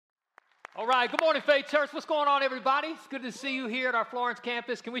All right, good morning, Faith Church. What's going on, everybody? It's good to see you here at our Florence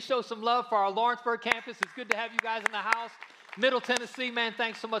campus. Can we show some love for our Lawrenceburg campus? It's good to have you guys in the house. Middle Tennessee, man,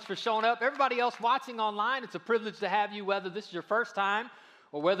 thanks so much for showing up. Everybody else watching online, it's a privilege to have you, whether this is your first time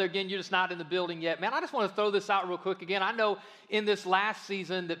or whether, again, you're just not in the building yet. Man, I just want to throw this out real quick. Again, I know in this last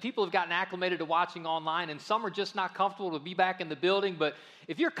season that people have gotten acclimated to watching online, and some are just not comfortable to be back in the building. But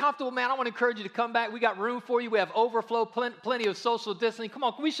if you're comfortable, man, I want to encourage you to come back. We got room for you. We have overflow, plenty of social distancing. Come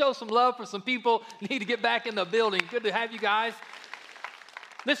on, can we show some love for some people who need to get back in the building? Good to have you guys.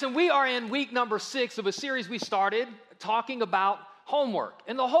 Listen, we are in week number 6 of a series we started talking about homework.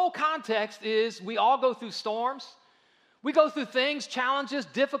 And the whole context is we all go through storms. We go through things, challenges,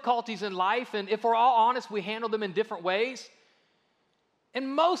 difficulties in life, and if we're all honest, we handle them in different ways.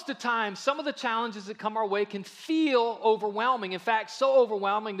 And most of the time, some of the challenges that come our way can feel overwhelming. In fact, so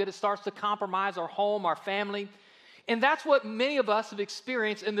overwhelming that it starts to compromise our home, our family. And that's what many of us have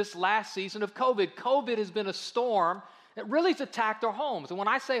experienced in this last season of COVID. COVID has been a storm that really has attacked our homes. And when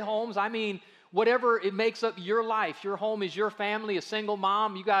I say homes, I mean whatever it makes up your life. Your home is your family, a single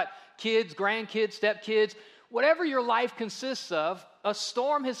mom, you got kids, grandkids, stepkids. Whatever your life consists of, a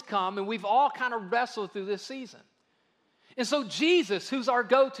storm has come, and we've all kind of wrestled through this season. And so Jesus, who's our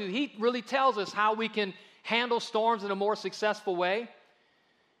go-to, he really tells us how we can handle storms in a more successful way.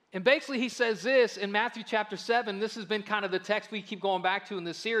 And basically he says this in Matthew chapter 7, this has been kind of the text we keep going back to in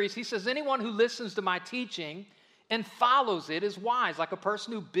this series. He says, anyone who listens to my teaching and follows it is wise, like a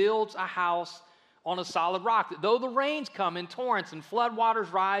person who builds a house on a solid rock. That though the rains come in torrents and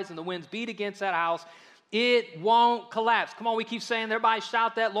floodwaters rise and the winds beat against that house, it won't collapse. Come on, we keep saying, everybody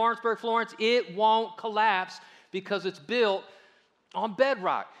shout that, Lawrenceburg, Florence, it won't collapse because it's built on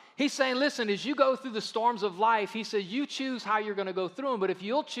bedrock. He's saying, listen, as you go through the storms of life, he says, you choose how you're going to go through them, but if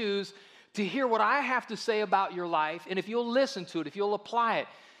you'll choose to hear what I have to say about your life, and if you'll listen to it, if you'll apply it,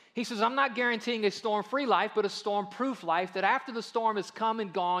 he says, I'm not guaranteeing a storm-free life, but a storm-proof life, that after the storm has come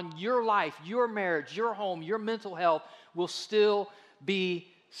and gone, your life, your marriage, your home, your mental health will still be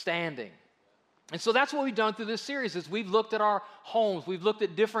standing. And so that's what we've done through this series is we've looked at our homes. We've looked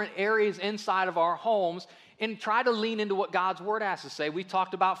at different areas inside of our homes and try to lean into what God's word has to say. We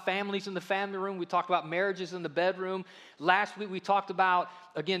talked about families in the family room. We talked about marriages in the bedroom. Last week we talked about,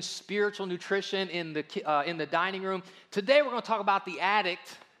 again, spiritual nutrition in the dining room. Today we're going to talk about the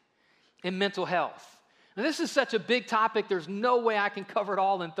addict and mental health. Now this is such a big topic. There's no way I can cover it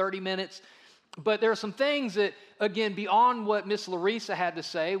all in 30 minutes. But there are some things that, again, beyond what Miss Larissa had to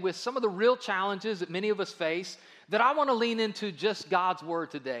say, with some of the real challenges that many of us face, that I want to lean into just God's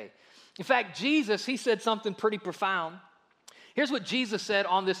word today. In fact, Jesus, he said something pretty profound. Here's what Jesus said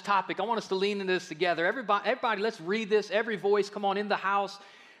on this topic. I want us to lean into this together. Everybody, let's read this. Every voice, come on, in the house.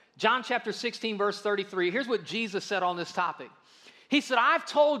 John chapter 16, verse 33. Here's what Jesus said on this topic. He said, I've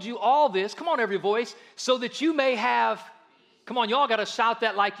told you all this, come on, every voice, so that you may have... Come on, y'all got to shout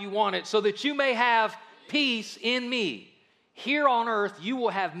that like you want it. So that you may have peace in me. Here on earth, you will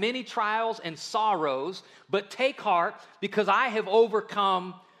have many trials and sorrows, but take heart because I have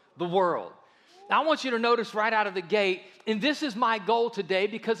overcome the world. Now, I want you to notice right out of the gate, and this is my goal today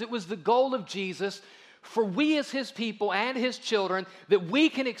because it was the goal of Jesus for we as his people and his children that we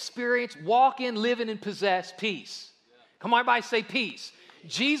can experience, walk in, live in, and possess peace. Come on, everybody say peace.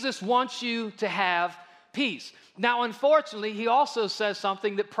 Jesus wants you to have peace. Now, unfortunately, he also says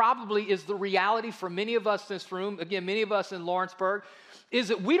something that probably is the reality for many of us in this room, again, many of us in Lawrenceburg, is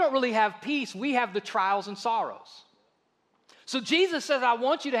that we don't really have peace. We have the trials and sorrows. So Jesus says, I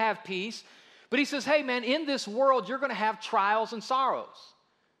want you to have peace, but he says, hey, man, in this world, you're going to have trials and sorrows.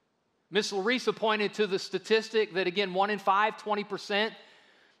 Miss Larissa pointed to the statistic that, again, 1 in 5, 20%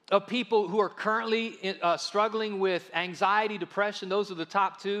 of people who are currently struggling with anxiety, depression, those are the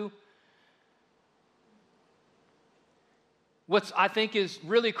top two. What I think is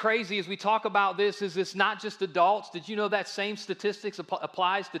really crazy as we talk about this is it's not just adults. Did you know that same statistics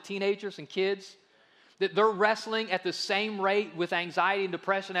applies to teenagers and kids? That they're wrestling at the same rate with anxiety and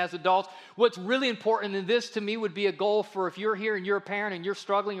depression as adults. What's really important, and this to me would be a goal for if you're here and you're a parent and you're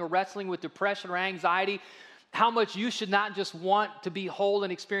struggling or wrestling with depression or anxiety, how much you should not just want to be whole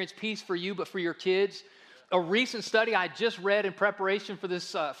and experience peace for you, but for your kids. A recent study I just read in preparation for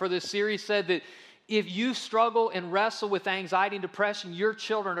this series said that if you struggle and wrestle with anxiety and depression, your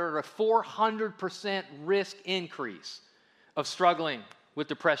children are at a 400% risk increase of struggling with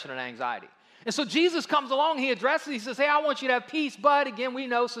depression and anxiety. And so Jesus comes along, he addresses, he says, hey, I want you to have peace, but again, we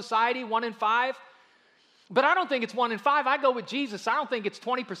know society, 1 in 5. But I don't think it's 1 in 5. I go with Jesus. I don't think it's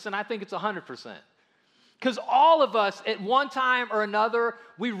 20%. I think it's 100%. Because all of us at one time or another,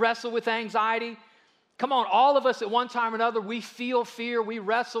 we wrestle with anxiety. Come on, all of us at one time or another, we feel fear. We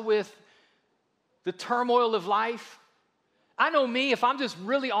wrestle with the turmoil of life. I know me, if I'm just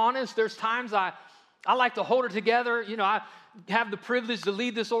really honest, there's times I like to hold it together. You know, I have the privilege to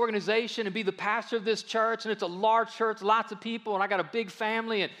lead this organization and be the pastor of this church, and it's a large church, lots of people, and I got a big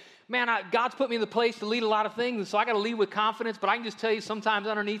family, and man, God's put me in the place to lead a lot of things, and so I got to lead with confidence, but I can just tell you sometimes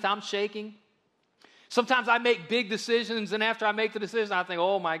underneath I'm shaking. Sometimes I make big decisions, and after I make the decision, I think,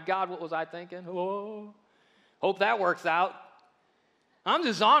 oh my God, what was I thinking? Oh, hope that works out. I'm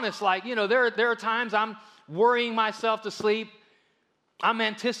just honest, like, you know, there are times I'm worrying myself to sleep. I'm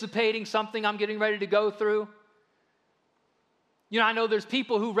anticipating something I'm getting ready to go through. You know, I know there's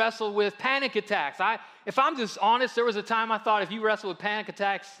people who wrestle with panic attacks. If I'm just honest, there was a time I thought if you wrestle with panic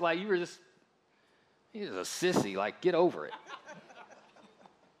attacks, like you're just a sissy, like get over it.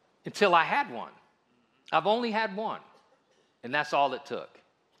 Until I had one. I've only had one, and that's all it took.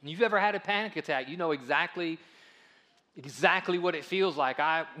 And you've ever had a panic attack, you know exactly what it feels like.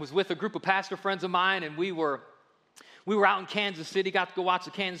 I was with a group of pastor friends of mine, and we were out in Kansas City, got to go watch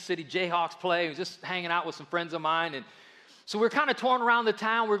the Kansas City Jayhawks play. I was just hanging out with some friends of mine, and so we were kind of touring around the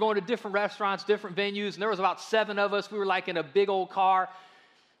town. We were going to different restaurants, different venues, and there was about 7 of us. We were like in a big old car.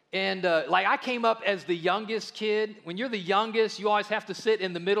 And like I came up as the youngest kid. When you're the youngest, you always have to sit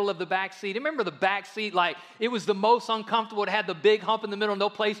in the middle of the back seat. Remember the back seat? Like it was the most uncomfortable. It had the big hump in the middle, no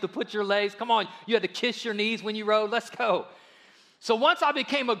place to put your legs. Come on, you had to kiss your knees when you rode. Let's go. So once I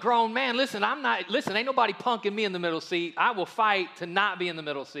became a grown man, listen, ain't nobody punking me in the middle seat. I will fight to not be in the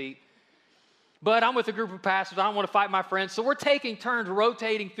middle seat. But I'm with a group of pastors. I don't want to fight my friends. So we're taking turns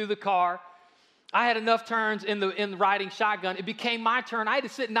rotating through the car. I had enough turns in the riding shotgun. It became my turn. I had to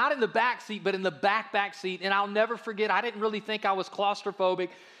sit not in the back seat, but in the back seat. And I'll never forget, I didn't really think I was claustrophobic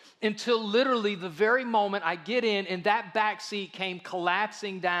until literally the very moment I get in and that back seat came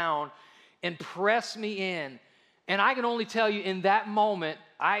collapsing down and pressed me in. And I can only tell you in that moment,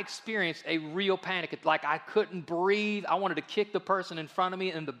 I experienced a real panic. Like I couldn't breathe. I wanted to kick the person in front of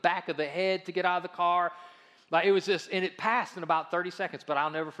me in the back of the head to get out of the car. Like it was just, and it passed in about 30 seconds, but I'll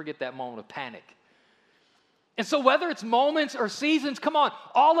never forget that moment of panic. And so whether it's moments or seasons, come on,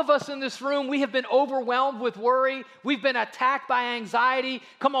 all of us in this room, we have been overwhelmed with worry. We've been attacked by anxiety.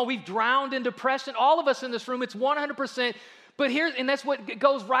 Come on, we've drowned in depression. All of us in this room, it's 100%. But and that's what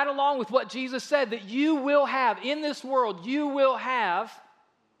goes right along with what Jesus said, that you will have, in this world, you will have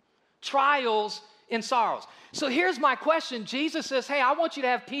trials and sorrows. So here's my question. Jesus says, hey, I want you to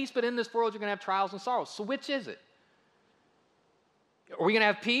have peace, but in this world, you're going to have trials and sorrows. So which is it? Are we going to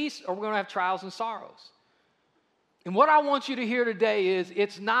have peace or are we going to have trials and sorrows? And what I want you to hear today is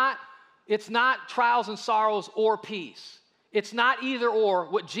it's not trials and sorrows or peace. It's not either or.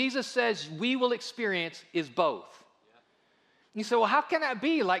 What Jesus says we will experience is both. You say, well, how can that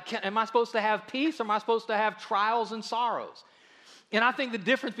be? Like, am I supposed to have peace or am I supposed to have trials and sorrows? And I think the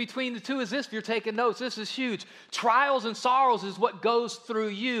difference between the two is this, if you're taking notes, this is huge. Trials and sorrows is what goes through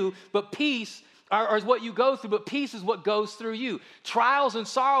you, but peace or is what you go through, but peace is what goes through you. Trials and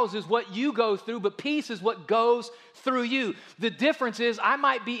sorrows is what you go through, but peace is what goes through you. The difference is I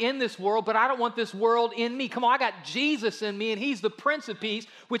might be in this world, but I don't want this world in me. Come on, I got Jesus in me, and he's the Prince of Peace,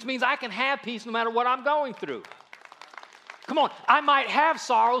 which means I can have peace no matter what I'm going through. Come on, I might have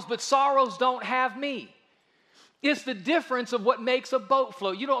sorrows, but sorrows don't have me. It's the difference of what makes a boat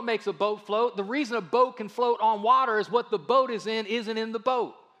float. You know what makes a boat float? The reason a boat can float on water is what the boat is in isn't in the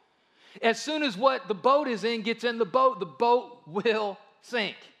boat. As soon as what the boat is in gets in the boat will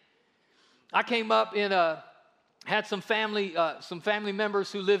sink. I came up had some family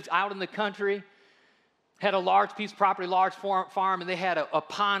members who lived out in the country, had a large piece of property, large farm, and they had a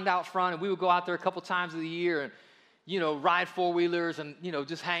pond out front, and we would go out there a couple times of the year and, you know, ride four-wheelers and, you know,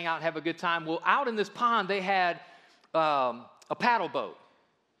 just hang out and have a good time. Well, out in this pond, they had a paddle boat.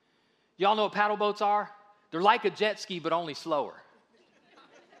 Y'all know what paddle boats are? They're like a jet ski, but only slower.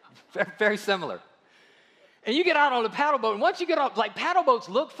 Very similar. And you get out on the paddle boat, and once you get off, like paddle boats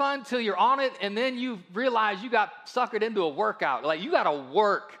look fun till you're on it, and then you realize you got suckered into a workout. Like you got to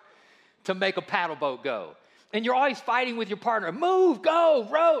work to make a paddle boat go. And you're always fighting with your partner. Move, go,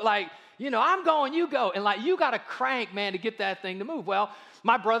 row. Like, you know, I'm going, you go. And like you got to crank, man, to get that thing to move. Well,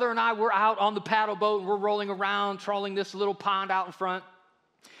 my brother and I were out on the paddle boat, and we're rolling around, trolling this little pond out in front.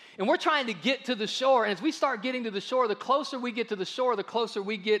 And we're trying to get to the shore. And as we start getting to the shore, the closer we get to the shore, the closer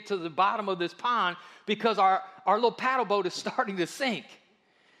we get to the bottom of this pond because our little paddle boat is starting to sink.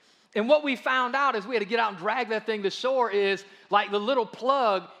 And what we found out is we had to get out and drag that thing to shore is like the little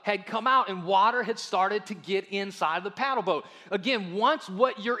plug had come out and water had started to get inside the paddle boat. Again, once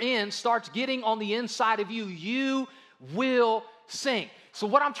what you're in starts getting on the inside of you, you will sink. So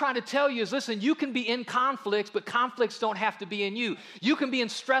what I'm trying to tell you is, listen, you can be in conflicts, but conflicts don't have to be in you. You can be in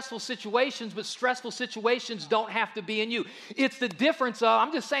stressful situations, but stressful situations don't have to be in you. It's the difference of,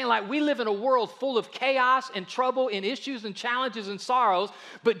 I'm just saying, like, we live in a world full of chaos and trouble and issues and challenges and sorrows,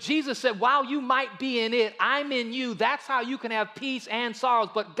 but Jesus said, while you might be in it, I'm in you. That's how you can have peace and sorrows.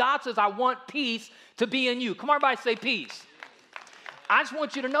 But God says, I want peace to be in you. Come on, everybody, say peace. I just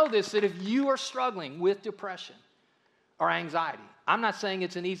want you to know this, that if you are struggling with depression or anxiety, I'm not saying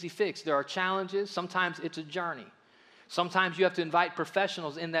it's an easy fix. There are challenges. Sometimes it's a journey. Sometimes you have to invite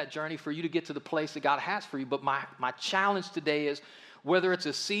professionals in that journey for you to get to the place that God has for you. But my challenge today is, whether it's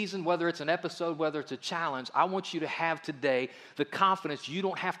a season, whether it's an episode, whether it's a challenge, I want you to have today the confidence you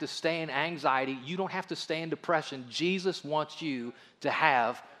don't have to stay in anxiety. You don't have to stay in depression. Jesus wants you to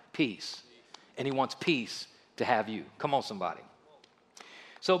have peace. And he wants peace to have you. Come on, somebody.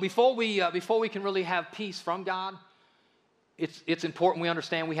 So before we can really have peace from God, it's important we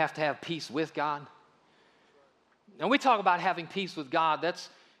understand we have to have peace with God. And we talk about having peace with God. That's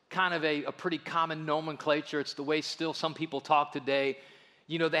kind of a pretty common nomenclature. It's the way still some people talk today.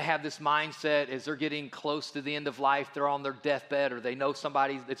 You know, they have this mindset as they're getting close to the end of life, they're on their deathbed, or they know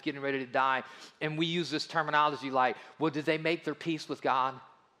somebody that's getting ready to die. And we use this terminology like, well, did they make their peace with God?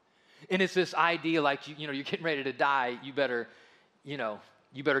 And it's this idea like, you know, you're getting ready to die, you better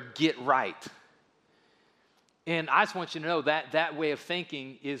get right. And I just want you to know that that way of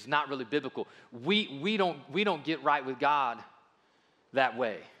thinking is not really biblical. We don't get right with God that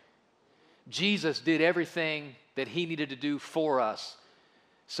way. Jesus did everything that he needed to do for us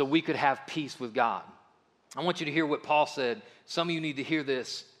so we could have peace with God. I want you to hear what Paul said. Some of you need to hear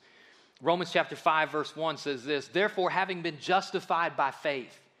this. Romans chapter 5, verse 1 says this, therefore, having been justified by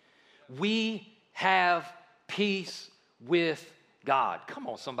faith, we have peace with God. Come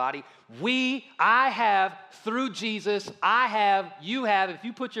on, somebody. I have, through Jesus, you have, if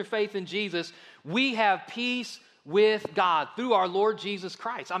you put your faith in Jesus, we have peace with God through our Lord Jesus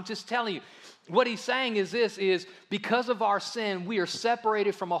Christ. I'm just telling you, what he's saying is this, is because of our sin, we are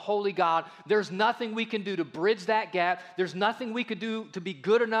separated from a holy God. There's nothing we can do to bridge that gap. There's nothing we could do to be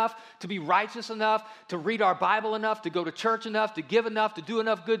good enough, to be righteous enough, to read our Bible enough, to go to church enough, to give enough, to do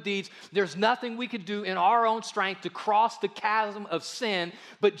enough good deeds. There's nothing we could do in our own strength to cross the chasm of sin.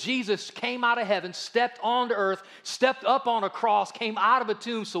 But Jesus came out of heaven, stepped onto earth, stepped up on a cross, came out of a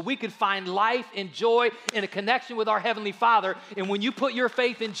tomb so we could find life and joy and a connection with our Heavenly Father. And when you put your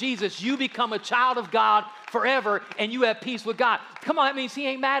faith in Jesus, you become a child of God forever, and you have peace with God. Come on, that means he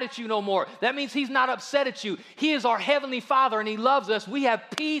ain't mad at you no more. That means he's not upset at you. He is our Heavenly Father, and he loves us. We have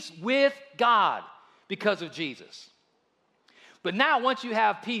peace with God because of Jesus. But now, once you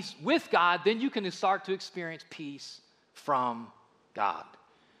have peace with God, then you can start to experience peace from God.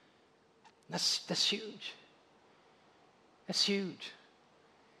 That's huge. That's huge.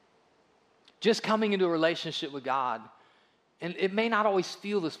 Just coming into a relationship with God, and it may not always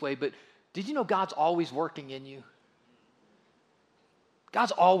feel this way, but did you know God's always working in you?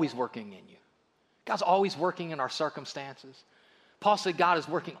 God's always working in you. God's always working in our circumstances. Paul said God is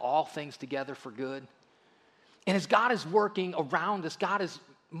working all things together for good. And as God is working around us, God is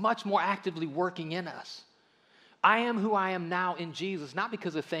much more actively working in us. I am who I am now in Jesus, not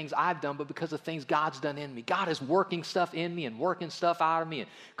because of things I've done, but because of things God's done in me. God is working stuff in me and working stuff out of me. And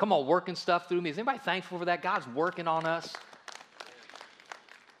come on, working stuff through me. Is anybody thankful for that? God's working on us.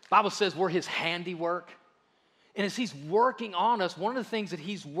 Bible says we're his handiwork. And as he's working on us, one of the things that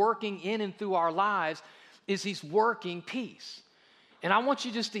he's working in and through our lives is he's working peace. And I want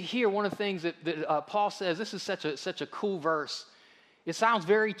you just to hear one of the things that Paul says. This is such a cool verse. It sounds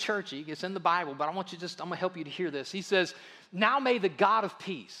very churchy. It's in the Bible, but I'm going to help you to hear this. He says, now may the God of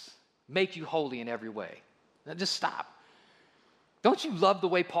peace make you holy in every way. Now just stop. Don't you love the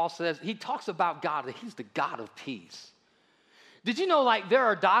way Paul says? He talks about God, that he's the God of peace. Did you know, like, there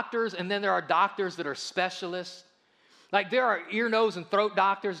are doctors, and then there are doctors that are specialists? Like, there are ear, nose, and throat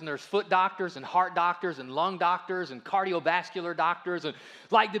doctors, and there's foot doctors, and heart doctors, and lung doctors, and cardiovascular doctors. And,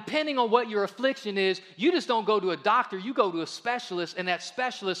 like, depending on what your affliction is, you just don't go to a doctor, you go to a specialist, and that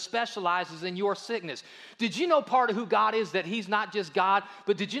specialist specializes in your sickness. Did you know part of who God is, that he's not just God,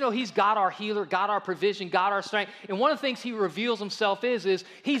 but did you know he's God our healer, God our provision, God our strength? And one of the things he reveals himself is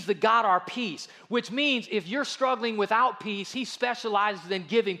he's the God our peace, which means if you're struggling without peace, he specializes in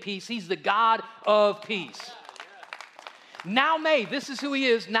giving peace. He's the God of peace. Now this is who he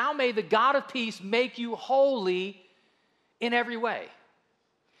is, now may the God of peace make you holy in every way.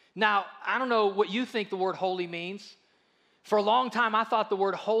 Now, I don't know what you think the word holy means. For a long time, I thought the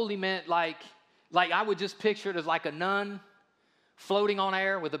word holy meant like I would just picture it as like a nun floating on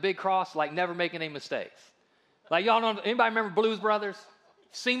air with a big cross, like never making any mistakes. Like, y'all know, anybody remember Blues Brothers?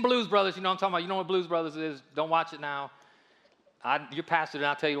 Seen Blues Brothers, you know what I'm talking about. You know what Blues Brothers is. Don't watch it now. Your pastor did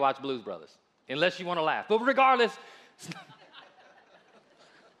not tell you to watch Blues Brothers, unless you want to laugh. But regardless,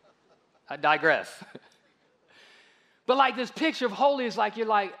 I digress. But like this picture of holy is like, you're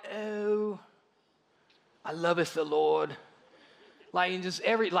like, oh, I loveth the Lord. Like in just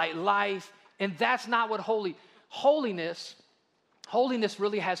every, like life. And that's not what holiness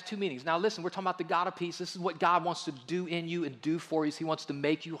really has two meanings. Now listen, we're talking about the God of peace. This is what God wants to do in you and do for you. He wants to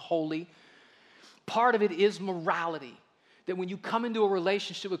make you holy. Part of it is morality. That when you come into a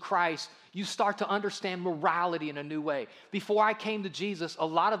relationship with Christ, you start to understand morality in a new way. Before I came to Jesus, a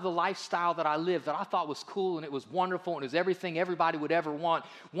lot of the lifestyle that I lived that I thought was cool and it was wonderful and it was everything everybody would ever want,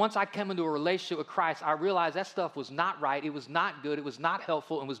 once I came into a relationship with Christ, I realized that stuff was not right, it was not good, it was not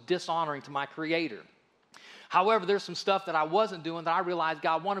helpful, and was dishonoring to my Creator. However, there's some stuff that I wasn't doing that I realized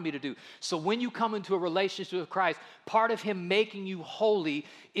God wanted me to do. So when you come into a relationship with Christ, part of Him making you holy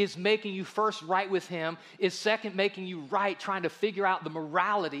is making you first right with Him, is second making you right, trying to figure out the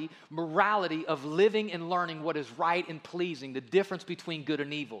morality of living and learning what is right and pleasing, the difference between good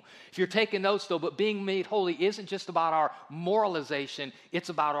and evil. If you're taking notes though, but being made holy isn't just about our moralization, it's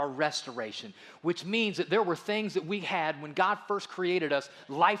about our restoration, which means that there were things that we had when God first created us.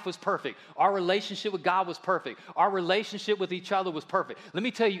 Life was perfect. Our relationship with God was perfect. Our relationship with each other was perfect. Let me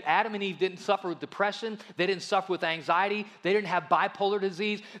tell you, Adam and Eve didn't suffer with depression. They didn't suffer with anxiety. They didn't have bipolar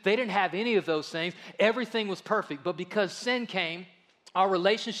disease. They didn't have any of those things. Everything was perfect. But because sin came, our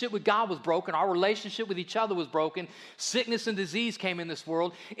relationship with God was broken. Our relationship with each other was broken. Sickness and disease came in this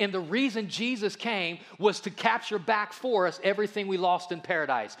world. And the reason Jesus came was to capture back for us everything we lost in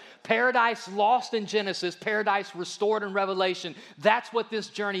paradise. Paradise lost in Genesis. Paradise restored in Revelation. That's what this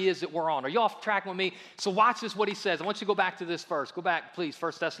journey is that we're on. Are you off track with me? So watch this, what he says. I want you to go back to this first. Go back, please,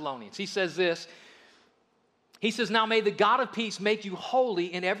 1 Thessalonians. He says this. He says, now may the God of peace make you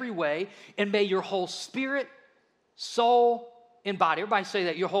holy in every way, and may your whole spirit, soul, and body. Everybody say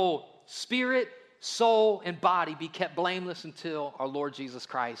that. Your whole spirit, soul, and body be kept blameless until our Lord Jesus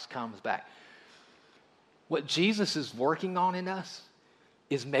Christ comes back. What Jesus is working on in us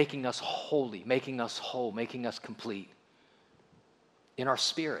is making us holy, making us whole, making us complete in our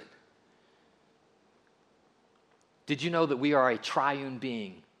spirit. Did you know that we are a triune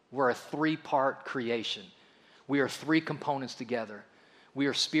being? We're a three-part creation. We are three components together. We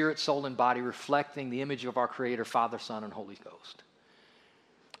are spirit, soul, and body, reflecting the image of our Creator, Father, Son, and Holy Ghost.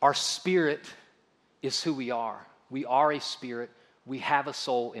 Our spirit is who we are. We are a spirit, we have a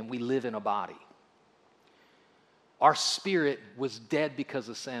soul, and we live in a body. Our spirit was dead because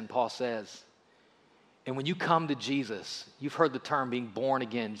of sin, Paul says. And when you come to Jesus, you've heard the term being born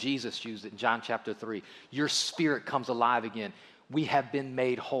again. Jesus used it in John chapter 3. Your spirit comes alive again. We have been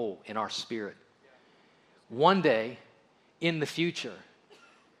made whole in our spirit. One day, in the future,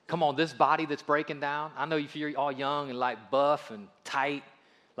 come on, this body that's breaking down, I know if you're all young and like buff and tight,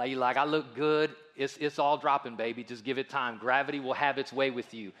 like you're like, I look good, it's all dropping, baby. Just give it time. Gravity will have its way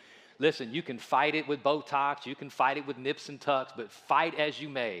with you. Listen, you can fight it with Botox, you can fight it with nips and tucks, but fight as you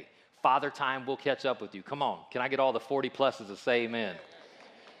may, Father Time will catch up with you. Come on, can I get all the 40 pluses to say amen?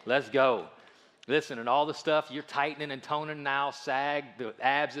 Let's go. Listen, and all the stuff you're tightening and toning now, sag, the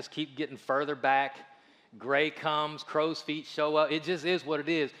abs just keep getting further back. Gray comes, crow's feet show up. It just is what it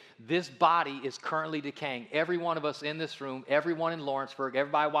is. This body is currently decaying. Every one of us in this room, everyone in Lawrenceburg,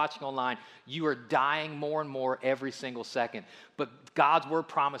 everybody watching online, you are dying more and more every single second. But God's word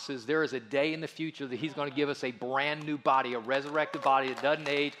promises there is a day in the future that He's going to give us a brand new body, a resurrected body that doesn't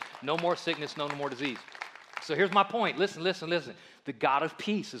age, no more sickness, no more disease. So here's my point. Listen. The God of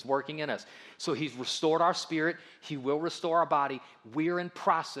peace is working in us. So He's restored our spirit. He will restore our body. We're in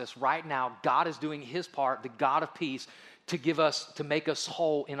process right now. God is doing His part, the God of peace, to make us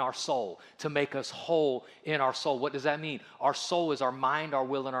whole in our soul, to make us whole in our soul. What does that mean? Our soul is our mind, our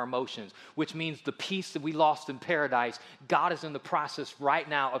will, and our emotions, which means the peace that we lost in paradise, God is in the process right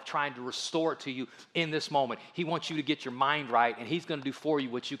now of trying to restore it to you in this moment. He wants you to get your mind right, and He's going to do for you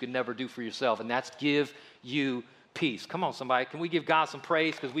what you could never do for yourself, and that's give you peace. Come on, somebody. Can we give God some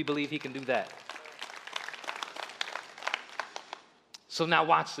praise because we believe He can do that? So now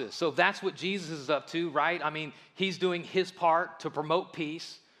watch this. So that's what Jesus is up to, right? I mean, He's doing His part to promote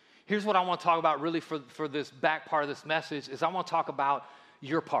peace. Here's what I want to talk about really for this back part of this message is I want to talk about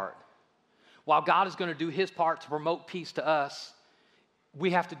your part. While God is going to do His part to promote peace to us,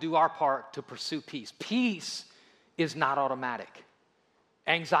 we have to do our part to pursue peace. Peace is not automatic.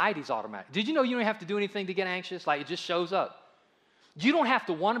 Anxiety is automatic. Did you know you don't have to do anything to get anxious? Like it just shows up. You don't have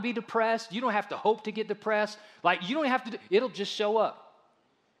to want to be depressed. You don't have to hope to get depressed. Like you don't have to, it'll just show up.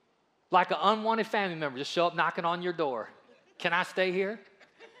 Like an unwanted family member just show up knocking on your door. Can I stay here?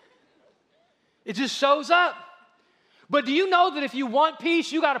 It just shows up. But do you know that if you want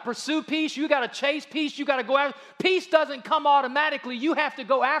peace, you got to pursue peace, you got to chase peace, you got to go after. Peace doesn't come automatically. You have to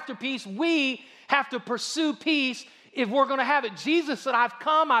go after peace. We have to pursue peace if we're going to have it. Jesus said, I've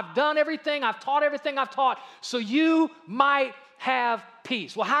come, I've done everything, I've taught everything I've taught, so you might have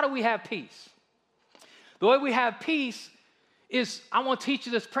peace. Well, how do we have peace? The way we have peace is, I want to teach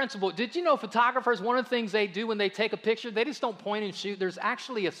you this principle. Did you know photographers, one of the things they do when they take a picture, they just don't point and shoot. There's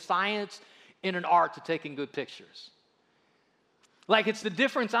actually a science and an art to taking good pictures. Like, it's the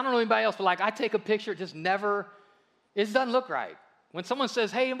difference, I don't know anybody else, but like, I take a picture, it doesn't look right. When someone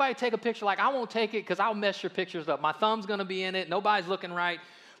says, hey, anybody take a picture, like, I won't take it because I'll mess your pictures up. My thumb's going to be in it. Nobody's looking right.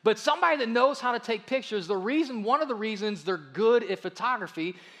 But somebody that knows how to take pictures, one of the reasons they're good at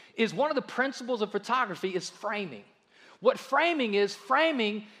photography is one of the principles of photography is framing. What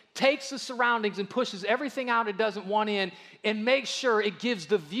framing takes the surroundings and pushes everything out it doesn't want in and makes sure it gives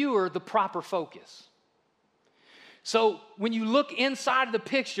the viewer the proper focus. So when you look inside of the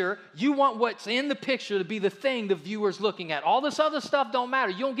picture, you want what's in the picture to be the thing the viewer's looking at. All this other stuff don't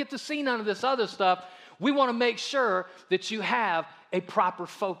matter. You don't get to see none of this other stuff. We want to make sure that you have a proper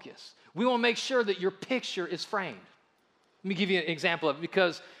focus. We want to make sure that your picture is framed. Let me give you an example of it,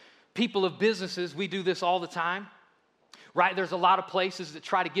 because people of businesses, we do this all the time. Right? There's a lot of places that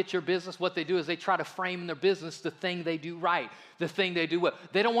try to get your business. What they do is they try to frame in their business the thing they do right, the thing they do well.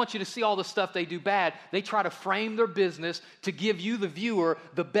 They don't want you to see all the stuff they do bad. They try to frame their business to give you, the viewer,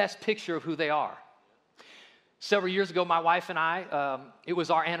 the best picture of who they are. Several years ago, my wife and I, it was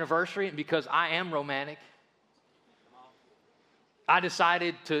our anniversary, and because I am romantic, I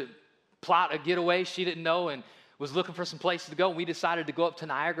decided to plot a getaway. She didn't know and was looking for some places to go. We decided to go up to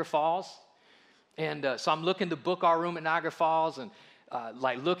Niagara Falls. And so I'm looking to book our room at Niagara Falls and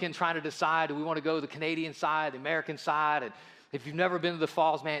trying to decide, do we want to go to the Canadian side, the American side? And if you've never been to the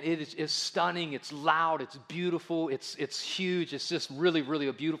falls, man, it's stunning. It's loud. It's beautiful. It's huge. It's just really, really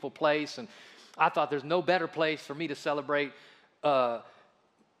a beautiful place. And I thought there's no better place for me to celebrate our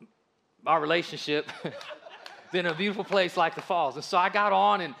relationship than a beautiful place like the falls. And so I got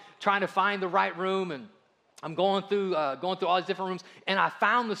on and trying to find the right room, and I'm going through all these different rooms, and I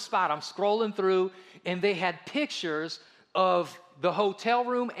found the spot. I'm scrolling through, and they had pictures of the hotel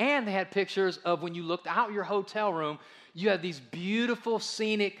room, and they had pictures of when you looked out your hotel room, you had these beautiful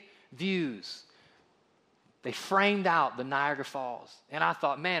scenic views. They framed out the Niagara Falls. And I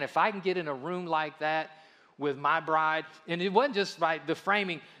thought, man, if I can get in a room like that with my bride, and it wasn't just right, the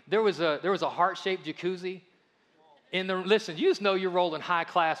framing, there was a heart-shaped jacuzzi. Listen, you just know you're rolling high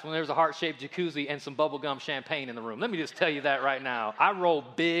class when there's a heart-shaped jacuzzi and some bubblegum champagne in the room. Let me just tell you that right now. I roll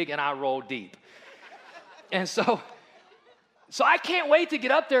big and I roll deep. And so I can't wait to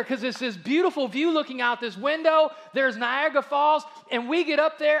get up there because it's this beautiful view looking out this window. There's Niagara Falls, and we get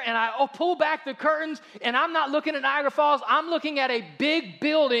up there, and I pull back the curtains, and I'm not looking at Niagara Falls. I'm looking at a big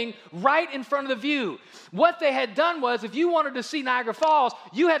building right in front of the view. What they had done was, if you wanted to see Niagara Falls,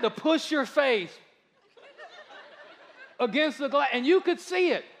 you had to push your face against the glass, and you could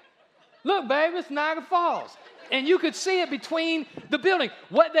see it. Look, baby, it's Niagara Falls. And you could see it between the building.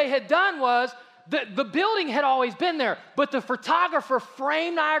 What they had done was, the building had always been there, but the photographer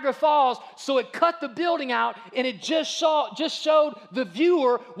framed Niagara Falls so it cut the building out, and it just showed the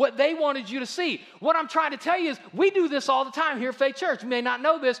viewer what they wanted you to see. What I'm trying to tell you is we do this all the time here at Faith Church. You may not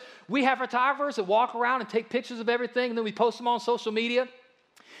know this. We have photographers that walk around and take pictures of everything, and then we post them on social media.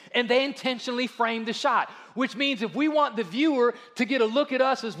 And they intentionally frame the shot, which means if we want the viewer to get a look at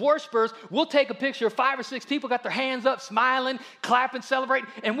us as worshipers, we'll take a picture of 5 or 6 people, got their hands up, smiling, clapping, celebrating,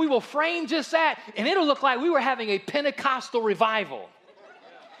 and we will frame just that, and it'll look like we were having a Pentecostal revival.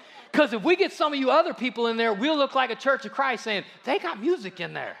 Because if we get some of you other people in there, we'll look like a Church of Christ saying, they got music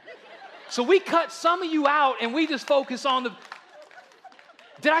in there. So we cut some of you out, and we just focus on the...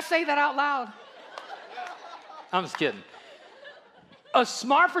 Did I say that out loud? I'm just kidding. A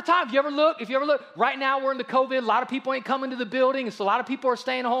smart photographer, if you ever look, right now we're in the COVID, a lot of people ain't coming to the building, and so a lot of people are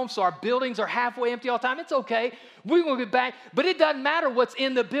staying home, so our buildings are halfway empty all the time. It's okay. We're going to get back, but it doesn't matter what's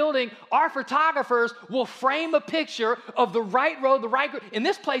in the building. Our photographers will frame a picture of the right road, the right group, and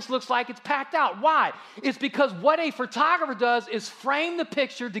this place looks like it's packed out. Why? It's because what a photographer does is frame the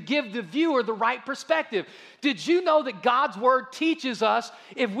picture to give the viewer the right perspective. Did you know that God's Word teaches us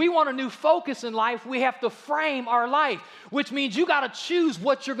if we want a new focus in life, we have to frame our life, which means you got to choose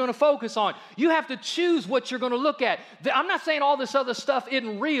what you're going to focus on. You have to choose what you're going to look at. I'm not saying all this other stuff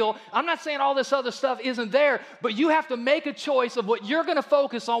isn't real. I'm not saying all this other stuff isn't there, but you have to make a choice of what you're going to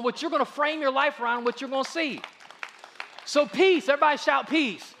focus on, what you're going to frame your life around, what you're going to see. So peace, everybody shout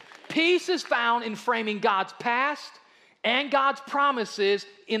peace. Peace is found in framing God's past and God's promises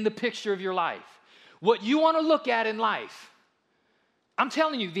in the picture of your life. what you want to look at in life. I'm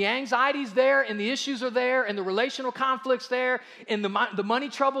telling you, the anxiety's there, and the issues are there, and the relational conflicts there, and the money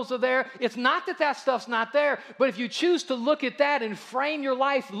troubles are there. It's not that that stuff's not there, but if you choose to look at that and frame your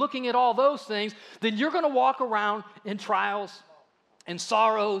life looking at all those things, then you're going to walk around in trials and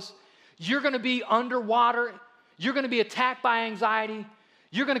sorrows. You're going to be underwater. You're going to be attacked by anxiety.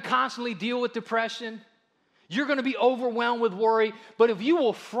 You're going to constantly deal with depression. You're going to be overwhelmed with worry. But if you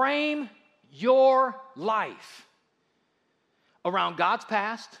will frame your life around God's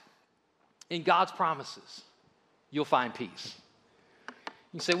past and God's promises, you'll find peace.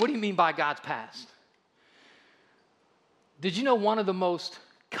 You say, what do you mean by God's past? Did you know one of the most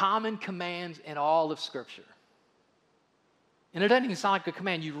common commands in all of Scripture? And it doesn't even sound like a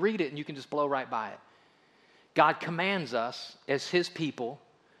command. You read it and you can just blow right by it. God commands us as His people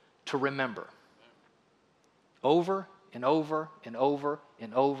to remember. Over and over and over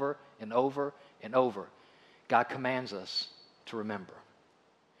and over and over and over. God commands us to remember.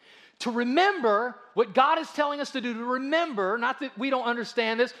 To remember what God is telling us to do, to remember, not that we don't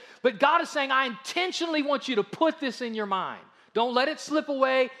understand this, but God is saying, I intentionally want you to put this in your mind. Don't let it slip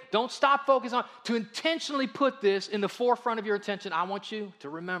away. Don't stop focusing on it. To intentionally put this in the forefront of your attention, I want you to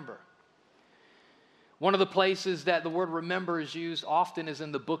remember. One of the places that the word remember is used often is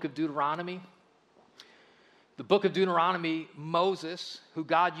in the book of Deuteronomy. The book of Deuteronomy, Moses, who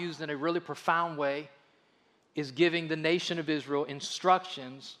God used in a really profound way, is giving the nation of Israel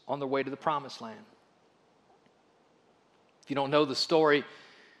instructions on their way to the promised land. If you don't know the story,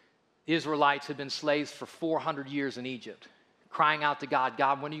 Israelites had been slaves for 400 years in Egypt, crying out to God,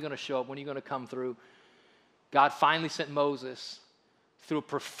 God, when are you going to show up? When are you going to come through? God finally sent Moses through a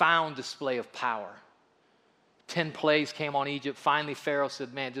profound display of power. 10 plagues came on Egypt. Finally, Pharaoh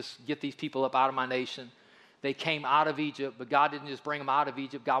said, man, just get these people up out of my nation. They came out of Egypt, but God didn't just bring them out of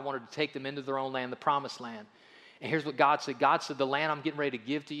Egypt. God wanted to take them into their own land, the promised land. And here's what God said. God said, the land I'm getting ready to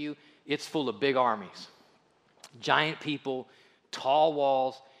give to you, it's full of big armies, giant people, tall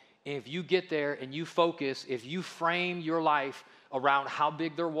walls. And if you get there and you focus, if you frame your life around how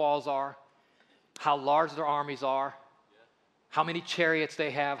big their walls are, how large their armies are, how many chariots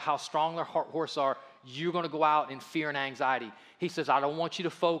they have, how strong their horses are, you're going to go out in fear and anxiety. He says, I don't want you to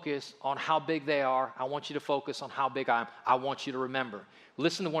focus on how big they are. I want you to focus on how big I am. I want you to remember.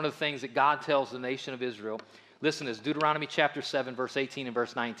 Listen to one of the things that God tells the nation of Israel. Listen to this, Deuteronomy chapter 7, verse 18 and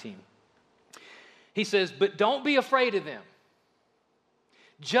verse 19. He says, but don't be afraid of them.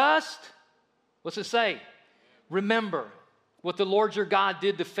 Just, what's it say? Remember what the Lord your God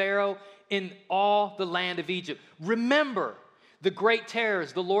did to Pharaoh in all the land of Egypt. Remember the great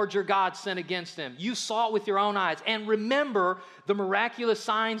terrors the Lord your God sent against them. You saw it with your own eyes. And remember the miraculous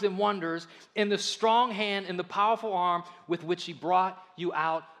signs and wonders and the strong hand and the powerful arm with which He brought you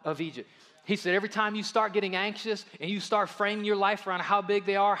out of Egypt. He said, every time you start getting anxious and you start framing your life around how big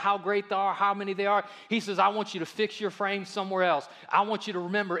they are, how great they are, how many they are, He says, I want you to fix your frame somewhere else. I want you to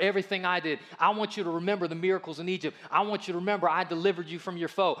remember everything I did. I want you to remember the miracles in Egypt. I want you to remember I delivered you from your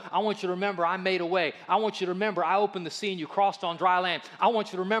foe. I want you to remember I made a way. I want you to remember I opened the sea and you crossed on dry land. I want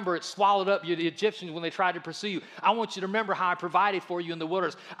you to remember it swallowed up the Egyptians when they tried to pursue you. I want you to remember how I provided for you in the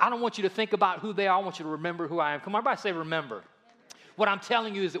wilderness. I don't want you to think about who they are. I want you to remember who I am. Come on, everybody say remember. What I'm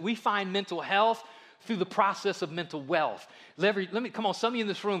telling you is that we find mental health through the process of mental wealth. Let me come on, some of you in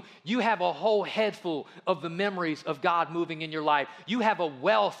this room, you have a whole head full of the memories of God moving in your life. You have a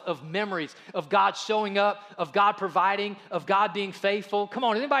wealth of memories of God showing up, of God providing, of God being faithful. Come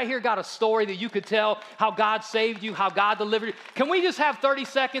on, anybody here got a story that you could tell how God saved you, how God delivered you? Can we just have 30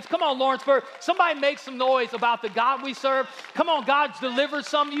 seconds? Come on, Lawrenceburg. Somebody make some noise about the God we serve. Come on, God's delivered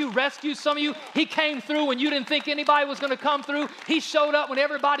some of you, rescued some of you. He came through when you didn't think anybody was going to come through. He showed up when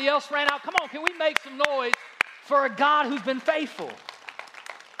everybody else ran out. Come on, can we make some noise for a God who's been faithful?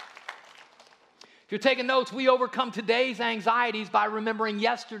 If you're taking notes, we overcome today's anxieties by remembering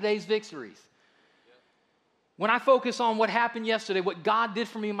yesterday's victories. When I focus on what happened yesterday, what God did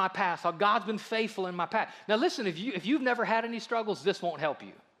for me in my past, how God's been faithful in my past. Now listen, if you've never had any struggles, this won't help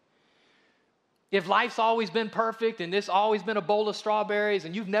you. If life's always been perfect and this always been a bowl of strawberries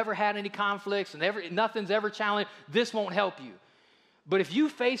and you've never had any conflicts and nothing's ever challenged, this won't help you. But if you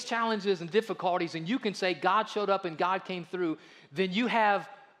face challenges and difficulties and you can say God showed up and God came through, then you have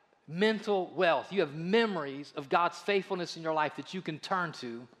mental wealth. You have memories of God's faithfulness in your life that you can turn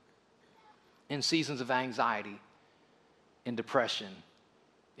to in seasons of anxiety, in depression,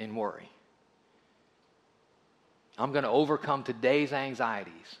 in worry. I'm going to overcome today's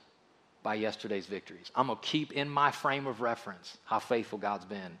anxieties by yesterday's victories. I'm going to keep in my frame of reference how faithful God's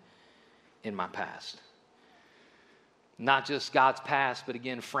been in my past. Not just God's past, but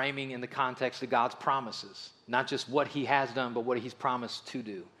again, framing in the context of God's promises. Not just what he has done, but what he's promised to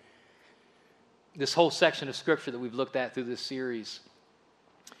do. This whole section of scripture that we've looked at through this series,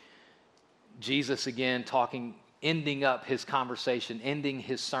 Jesus again ending up his conversation, ending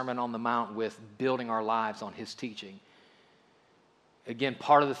his Sermon on the Mount with building our lives on his teaching. Again,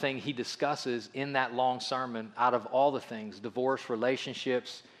 part of the thing he discusses in that long sermon, out of all the things, divorce,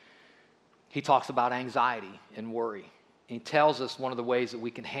 relationships, he talks about anxiety and worry. And he tells us one of the ways that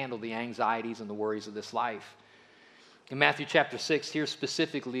we can handle the anxieties and the worries of this life. In Matthew chapter 6, here's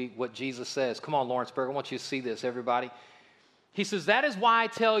specifically what Jesus says. Come on, Lawrenceburg, I want you to see this, everybody. He says, that is why I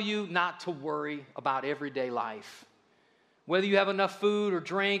tell you not to worry about everyday life. Whether you have enough food or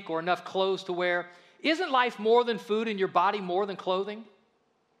drink or enough clothes to wear, isn't life more than food and your body more than clothing?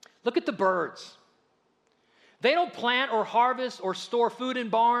 Look at the birds. They don't plant or harvest or store food in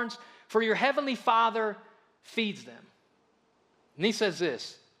barns, for your heavenly Father feeds them. And he says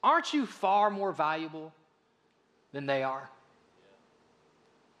this, aren't you far more valuable than they are?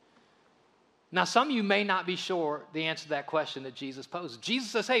 Now, some of you may not be sure the answer to that question that Jesus posed. Jesus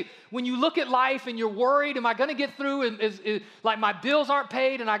says, hey, when you look at life and you're worried, am I going to get through? Like my bills aren't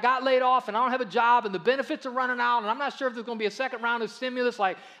paid and I got laid off and I don't have a job and the benefits are running out and I'm not sure if there's going to be a second round of stimulus.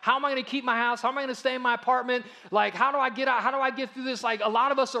 Like, how am I going to keep my house? How am I going to stay in my apartment? Like, how do I get out? How do I get through this? Like, a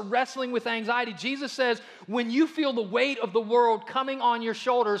lot of us are wrestling with anxiety. Jesus says, when you feel the weight of the world coming on your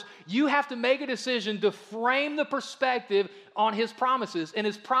shoulders, you have to make a decision to frame the perspective on his promises. And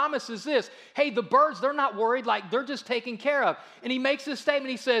his promise is this, hey, the birds, they're not worried, like they're just taken care of. And he makes this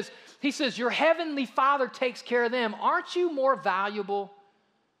statement, he says, your heavenly Father takes care of them. Aren't you more valuable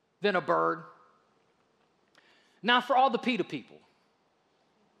than a bird? Now, for all the PETA people,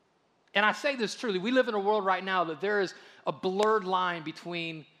 and I say this truly, we live in a world right now that there is a blurred line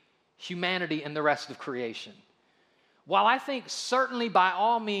between humanity and the rest of creation. While I think certainly by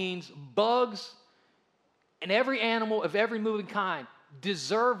all means, bugs and every animal of every moving kind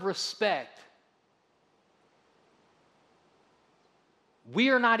deserve respect, we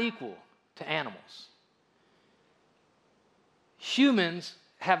are not equal to animals. Humans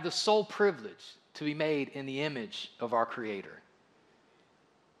have the sole privilege to be made in the image of our Creator.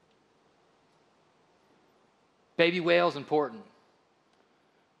 Baby whales, important.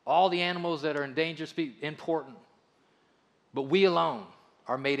 All the animals that are endangered species, important. But we alone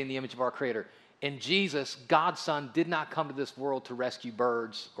are made in the image of our Creator. And Jesus, God's Son, did not come to this world to rescue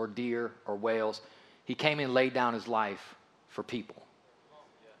birds or deer or whales. He came and laid down his life for people.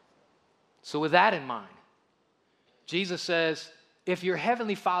 So with that in mind, Jesus says, if your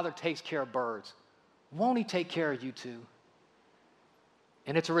heavenly Father takes care of birds, won't he take care of you too?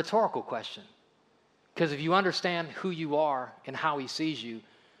 And it's a rhetorical question. Because if you understand who you are and how he sees you,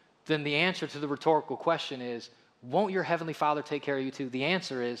 then the answer to the rhetorical question is, won't your heavenly Father take care of you too? The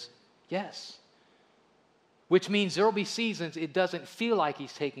answer is yes. Which means there will be seasons it doesn't feel like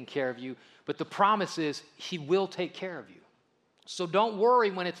he's taking care of you, but the promise is he will take care of you. So don't worry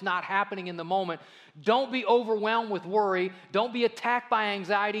when it's not happening in the moment. Don't be overwhelmed with worry. Don't be attacked by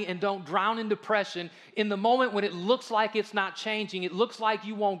anxiety, and don't drown in depression in the moment when it looks like it's not changing. It looks like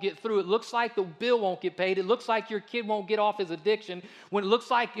you won't get through. It looks like the bill won't get paid. It looks like your kid won't get off his addiction. When it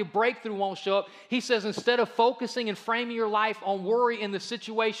looks like your breakthrough won't show up, he says instead of focusing and framing your life on worry in the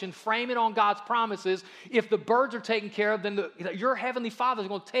situation, frame it on God's promises. If the birds are taken care of, then your heavenly Father is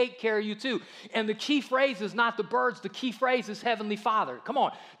going to take care of you too. And the key phrase is not the birds. The key phrase is heavenly Father. Come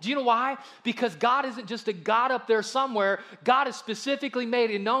on. Do you know why? Because God isn't just a God up there somewhere. God has specifically made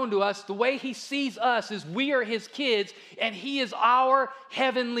it known to us. The way he sees us is we are his kids, and he is our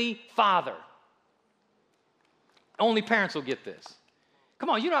heavenly Father. Only parents will get this. Come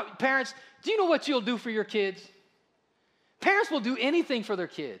on, parents, do you know what you'll do for your kids? Parents will do anything for their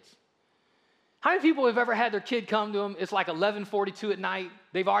kids. How many people have ever had their kid come to them? It's like 11:42 at night.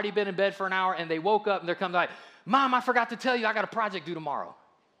 They've already been in bed for an hour, and they woke up, and they're coming like, Mom, I forgot to tell you I got a project due tomorrow.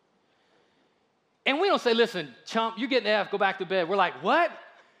 And we don't say, listen, chump, you're getting F, go back to bed. We're like, what?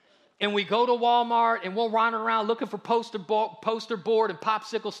 And we go to Walmart, and we'll run around looking for poster board and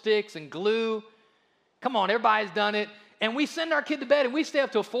popsicle sticks and glue. Come on, everybody's done it. And we send our kid to bed, and we stay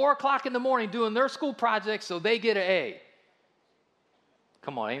up till 4 o'clock in the morning doing their school projects so they get an A.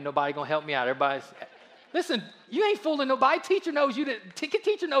 Come on, ain't nobody going to help me out. Listen, you ain't fooling nobody. Teacher knows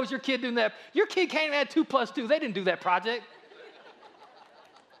teacher knows your kid doing that. Your kid can't add 2 + 2. They didn't do that project.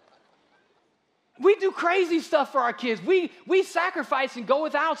 We do crazy stuff for our kids. We sacrifice and go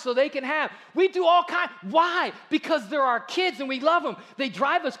without so they can have. We do all kinds. Why? Because they're our kids and we love them. They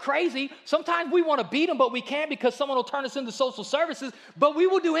drive us crazy. Sometimes we want to beat them, but we can't because someone will turn us into social services. But we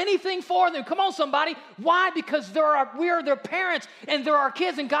will do anything for them. Come on, somebody. Why? Because we are their parents and they're our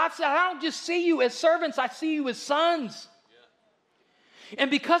kids. And God said, I don't just see you as servants. I see you as sons. And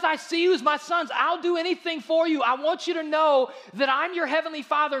because I see you as my sons, I'll do anything for you. I want you to know that I'm your heavenly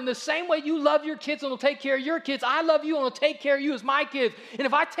Father. In the same way you love your kids and will take care of your kids, I love you and will take care of you as my kids. And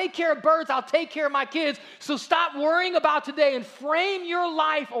if I take care of birds, I'll take care of my kids. So stop worrying about today and frame your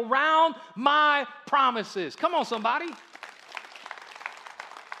life around my promises. Come on, somebody.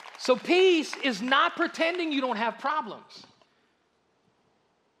 So peace is not pretending you don't have problems.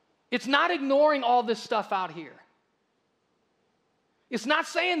 It's not ignoring all this stuff out here. It's not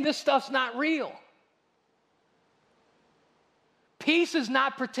saying this stuff's not real. Peace is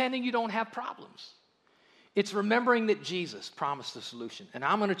not pretending you don't have problems. It's remembering that Jesus promised the solution. And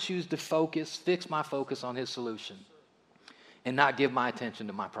I'm going to choose to fix my focus on his solution and not give my attention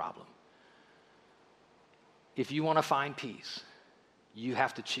to my problem. If you want to find peace, you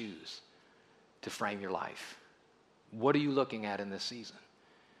have to choose to frame your life. What are you looking at in this season?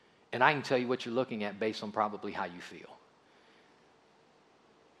 And I can tell you what you're looking at based on probably how you feel.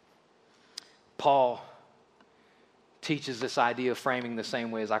 Paul teaches this idea of framing the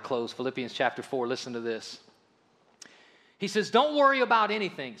same way as I close. Philippians chapter 4, listen to this. He says, don't worry about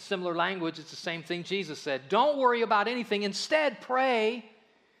anything. Similar language, it's the same thing Jesus said. Don't worry about anything. Instead, pray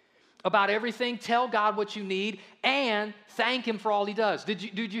about everything. Tell God what you need and thank him for all he does. Did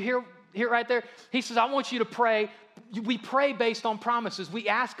you hear it right there? He says, I want you to pray. We pray based on promises. We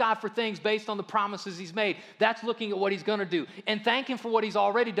ask God for things based on the promises he's made. That's looking at what he's going to do. And thank him for what he's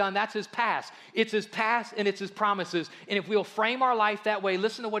already done. That's his past. It's his past and it's his promises. And if we'll frame our life that way,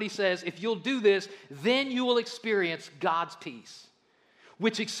 listen to what he says. If you'll do this, then you will experience God's peace,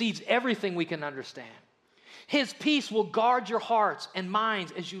 which exceeds everything we can understand. His peace will guard your hearts and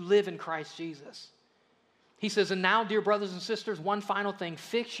minds as you live in Christ Jesus. He says, and now, dear brothers and sisters, one final thing.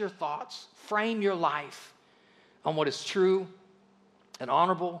 Fix your thoughts. Frame your life on what is true and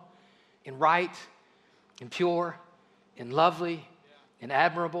honorable and right and pure and lovely and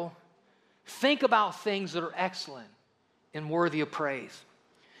admirable. Think about things that are excellent and worthy of praise.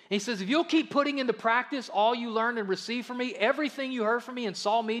 And he says, if you'll keep putting into practice all you learned and received from me, everything you heard from me and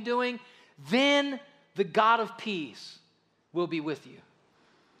saw me doing, then the God of peace will be with you.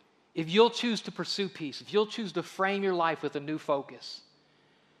 If you'll choose to pursue peace, if you'll choose to frame your life with a new focus,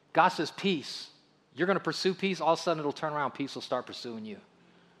 God says peace. You're going to pursue peace, all of a sudden it'll turn around, peace will start pursuing you.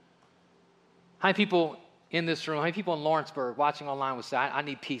 How many people in this room, how many people in Lawrenceburg watching online would say, I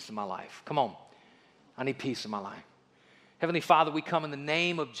need peace in my life? Come on, I need peace in my life. Heavenly Father, we come in the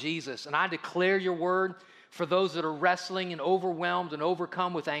name of Jesus, and I declare your word for those that are wrestling and overwhelmed and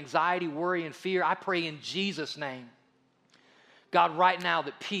overcome with anxiety, worry, and fear. I pray in Jesus' name, God, right now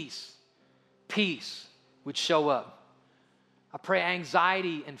that peace would show up. I pray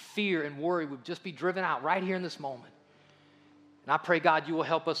anxiety and fear and worry would just be driven out right here in this moment. And I pray, God, you will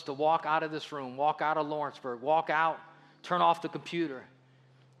help us to walk out of this room, walk out of Lawrenceburg, walk out, turn off the computer,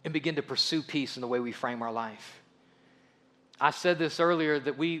 and begin to pursue peace in the way we frame our life. I said this earlier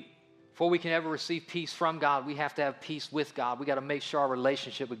that before we can ever receive peace from God, we have to have peace with God. We got to make sure our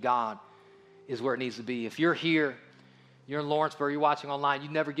relationship with God is where it needs to be. If you're here, you're in Lawrenceburg, you're watching online,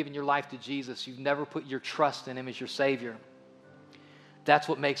 you've never given your life to Jesus, you've never put your trust in him as your Savior, that's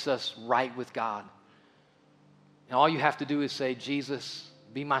what makes us right with God. And all you have to do is say, Jesus,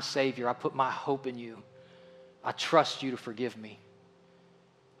 be my Savior. I put my hope in you. I trust you to forgive me.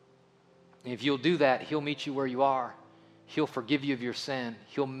 And if you'll do that, he'll meet you where you are. He'll forgive you of your sin.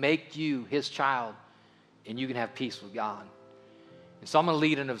 He'll make you his child, and you can have peace with God. And so I'm going to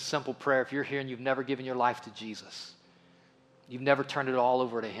lead in a simple prayer. If you're here and you've never given your life to Jesus, you've never turned it all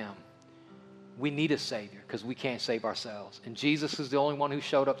over to him, we need a Savior because we can't save ourselves. And Jesus is the only one who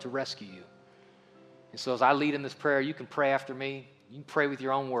showed up to rescue you. And so as I lead in this prayer, you can pray after me. You can pray with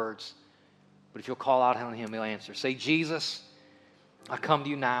your own words. But if you'll call out on him, he'll answer. Say, Jesus, I come to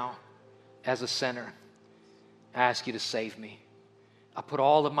you now as a sinner. I ask you to save me. I put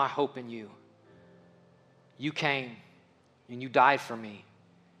all of my hope in you. You came and you died for me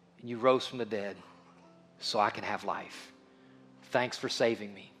and you rose from the dead so I can have life. Thanks for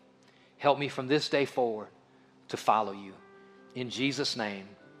saving me. Help me from this day forward to follow you. In Jesus' name.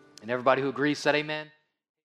 And everybody who agrees said amen.